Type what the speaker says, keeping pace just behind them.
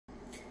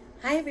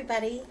Hi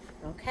everybody.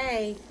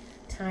 Okay,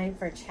 time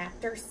for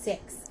chapter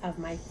 6 of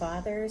My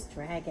Father's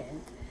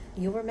Dragon.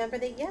 You'll remember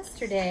that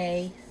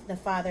yesterday the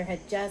father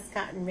had just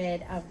gotten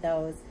rid of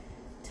those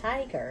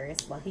tigers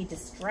while he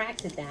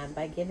distracted them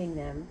by giving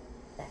them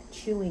that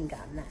chewing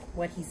gum,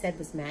 what he said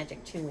was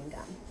magic chewing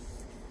gum.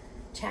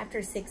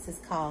 Chapter 6 is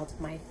called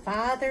My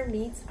Father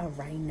Meets a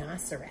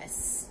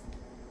Rhinoceros.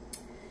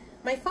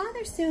 My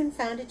father soon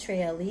found a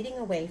trail leading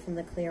away from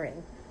the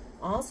clearing.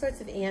 All sorts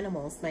of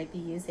animals might be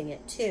using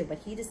it too, but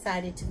he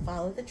decided to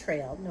follow the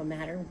trail no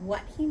matter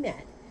what he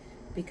met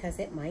because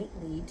it might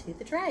lead to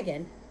the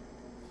dragon.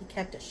 He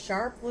kept a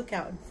sharp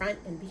lookout in front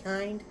and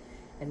behind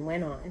and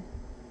went on.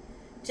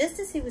 Just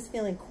as he was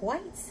feeling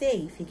quite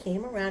safe, he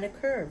came around a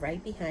curve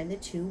right behind the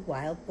two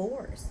wild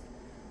boars.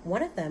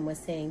 One of them was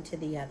saying to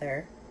the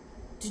other,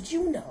 "Did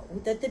you know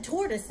that the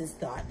tortoises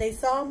thought they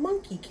saw a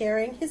monkey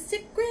carrying his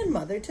sick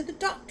grandmother to the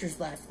doctor's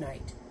last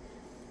night?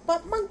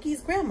 But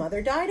Monkey's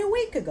grandmother died a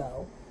week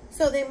ago,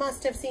 so they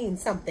must have seen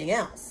something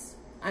else.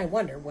 I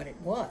wonder what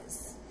it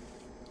was."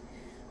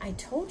 "I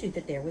told you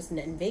that there was an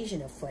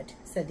invasion afoot,"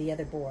 said the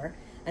other boar,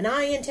 "and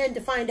I intend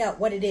to find out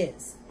what it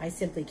is. I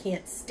simply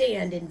can't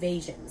stand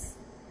invasions."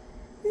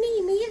 "Me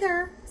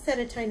neither," said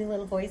a tiny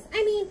little voice.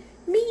 Me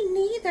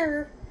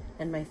neither."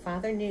 And my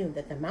father knew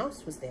that the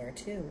mouse was there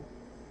too.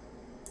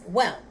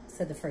 "Well,"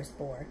 said the first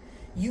boar,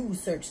 "you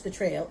search the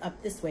trail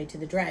up this way to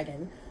the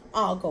dragon.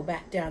 I'll go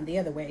back down the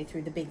other way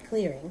through the big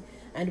clearing,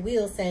 and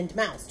we'll send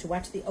Mouse to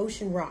watch the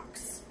ocean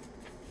rocks."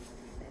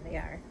 There they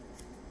are.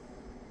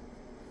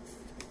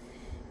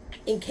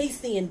 "In case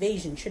the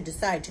invasion should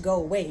decide to go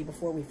away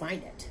before we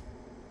find it."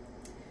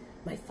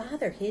 My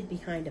father hid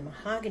behind a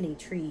mahogany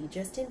tree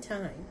just in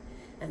time,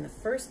 and the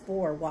first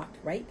boar walked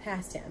right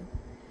past him.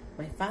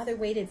 My father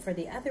waited for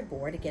the other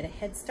boar to get a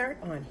head start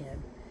on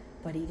him,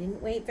 but he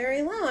didn't wait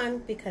very long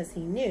because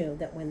he knew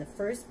that when the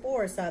first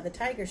boar saw the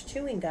tiger's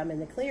chewing gum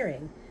in the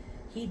clearing,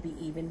 he'd be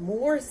even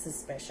more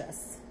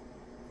suspicious.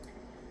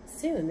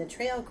 Soon the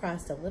trail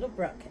crossed a little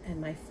brook, and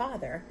my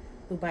father,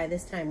 who by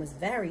this time was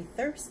very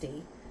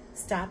thirsty,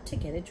 stopped to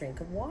get a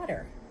drink of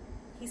water.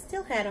 He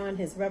still had on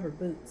his rubber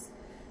boots,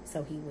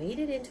 so he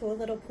waded into a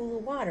little pool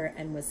of water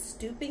and was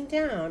stooping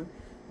down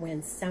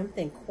when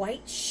something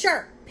quite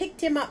sharp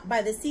picked him up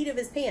by the seat of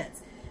his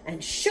pants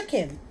and shook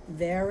him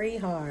very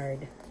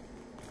hard.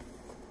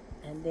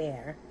 And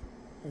there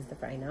is the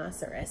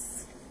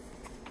rhinoceros.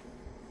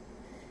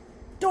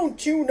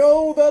 "Don't you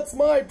know that's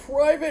my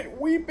private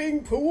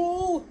weeping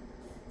pool?"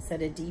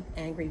 said a deep,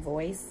 angry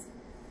voice.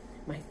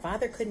 My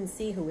father couldn't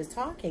see who was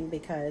talking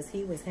because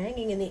he was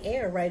hanging in the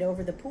air right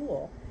over the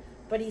pool.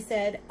 But he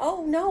said,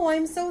 "Oh, no,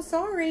 I'm so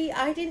sorry.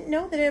 I didn't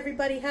know that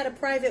everybody had a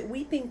private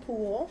weeping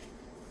pool."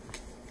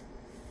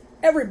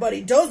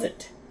 "Everybody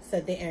doesn't,"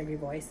 said the angry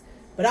voice.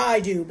 "But I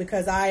do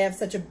because I have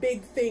such a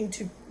big thing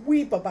to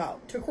weep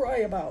about, to cry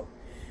about.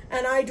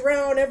 And I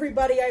drown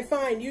everybody I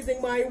find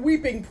using my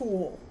weeping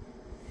pool."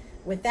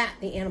 With that,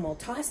 the animal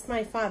tossed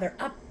my father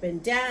up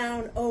and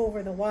down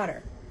over the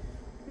water.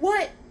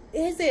 "What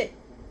is it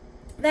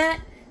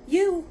that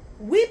you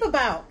weep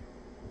about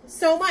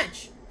so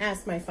much?"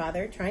 asked my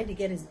father, trying to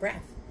get his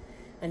breath.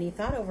 And he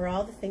thought over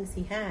all the things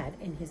he had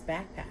in his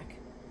backpack.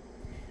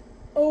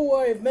 "Oh,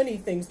 I have many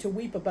things to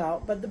weep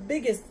about, but the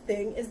biggest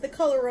thing is the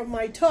color of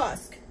my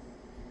tusk."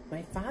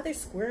 My father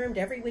squirmed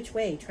every which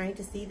way, trying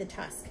to see the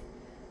tusk,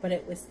 but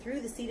it was through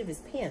the seat of his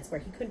pants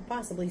where he couldn't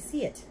possibly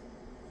see it.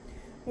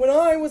 "When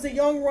I was a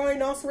young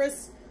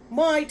rhinoceros,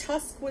 my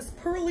tusk was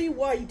pearly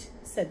white,"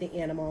 said the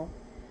animal.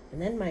 And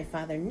then my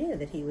father knew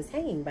that he was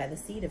hanging by the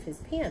seat of his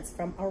pants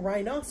from a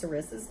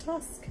rhinoceros's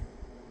tusk.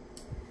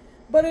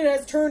 "But it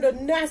has turned a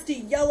nasty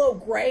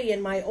yellow-gray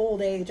in my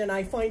old age, and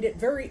I find it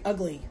very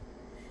ugly.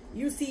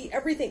 You see,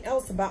 everything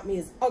else about me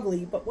is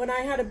ugly, but when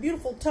I had a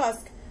beautiful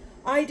tusk,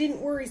 I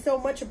didn't worry so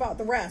much about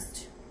the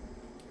rest.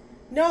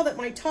 Now that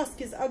my tusk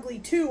is ugly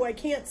too, I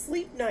can't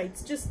sleep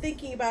nights just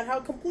thinking about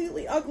how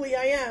completely ugly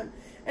I am,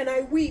 and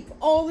I weep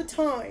all the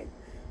time.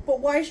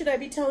 But why should I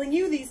be telling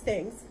you these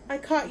things? I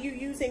caught you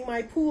using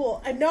my pool,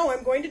 and now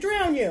I'm going to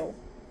drown you."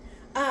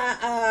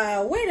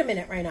 Wait a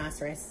minute,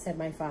 Rhinoceros," said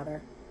my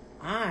father.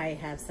 "I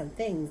have some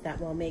things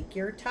that will make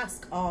your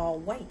tusk all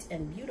white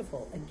and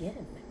beautiful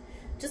again.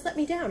 Just let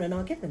me down and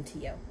I'll give them to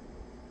you."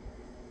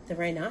 The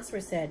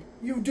rhinoceros said,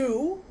 "You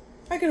do?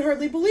 I can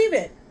hardly believe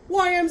it.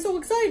 Why, I'm so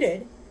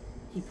excited."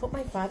 He put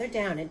my father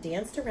down and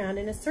danced around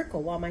in a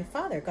circle while my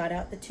father got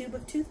out the tube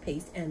of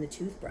toothpaste and the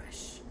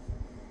toothbrush.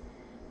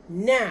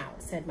 "Now,"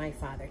 said my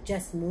father,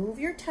 "just move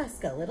your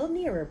tusk a little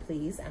nearer,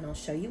 please, and I'll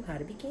show you how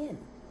to begin."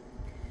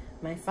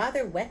 My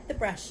father wet the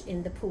brush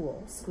in the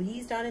pool,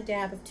 squeezed on a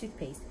dab of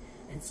toothpaste,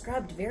 and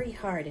scrubbed very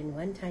hard in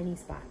one tiny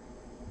spot.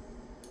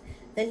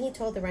 Then he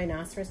told the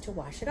rhinoceros to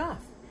wash it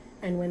off,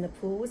 and when the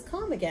pool was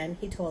calm again,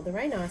 he told the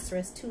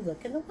rhinoceros to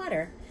look in the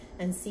water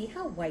and see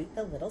how white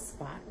the little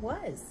spot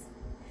was.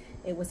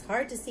 It was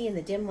hard to see in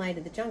the dim light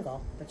of the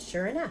jungle, but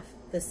sure enough,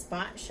 the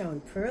spot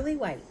shone pearly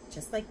white,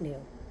 just like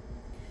new.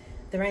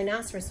 The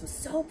rhinoceros was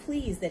so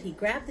pleased that he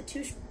grabbed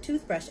the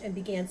toothbrush and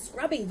began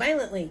scrubbing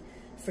violently,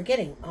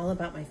 forgetting all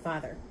about my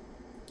father.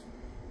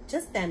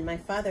 Just then my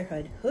father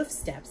heard hoof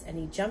steps, and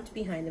he jumped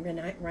behind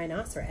the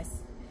rhinoceros.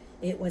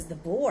 It was the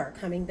boar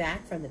coming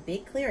back from the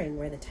big clearing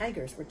where the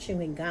tigers were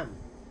chewing gum.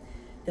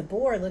 The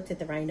boar looked at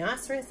the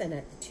rhinoceros and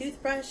at the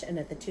toothbrush and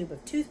at the tube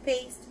of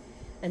toothpaste,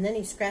 and then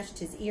he scratched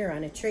his ear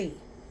on a tree.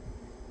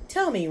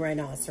 "Tell me,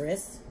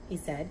 rhinoceros," he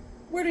said,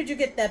 "where did you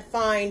get that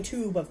fine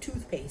tube of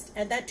toothpaste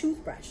and that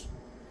toothbrush?"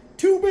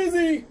 "Too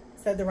busy,"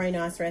 said the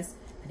rhinoceros,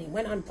 and he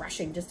went on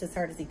brushing just as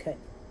hard as he could.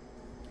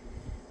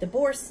 The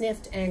boar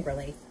sniffed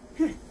angrily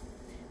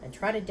and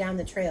trotted down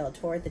the trail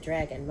toward the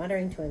dragon,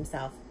 muttering to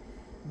himself,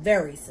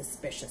 "Very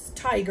suspicious.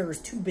 Tigers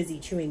too busy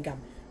chewing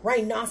gum.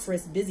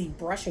 Rhinoceros busy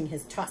brushing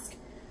his tusk.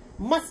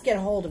 Must get a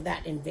hold of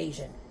that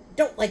invasion.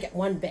 Don't like it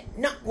one bit.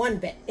 Not one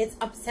bit. It's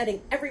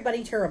upsetting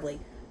everybody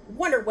terribly.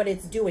 Wonder what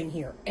it's doing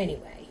here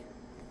anyway."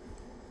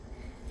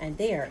 And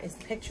there is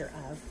the picture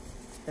of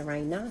the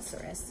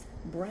rhinoceros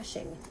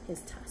brushing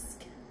his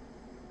tusk.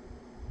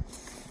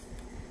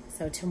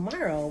 So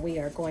tomorrow we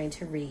are going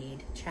to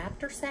read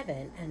chapter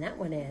 7, and that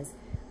one is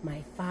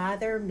My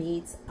Father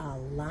Meets a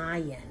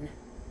Lion.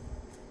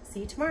 See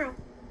you tomorrow.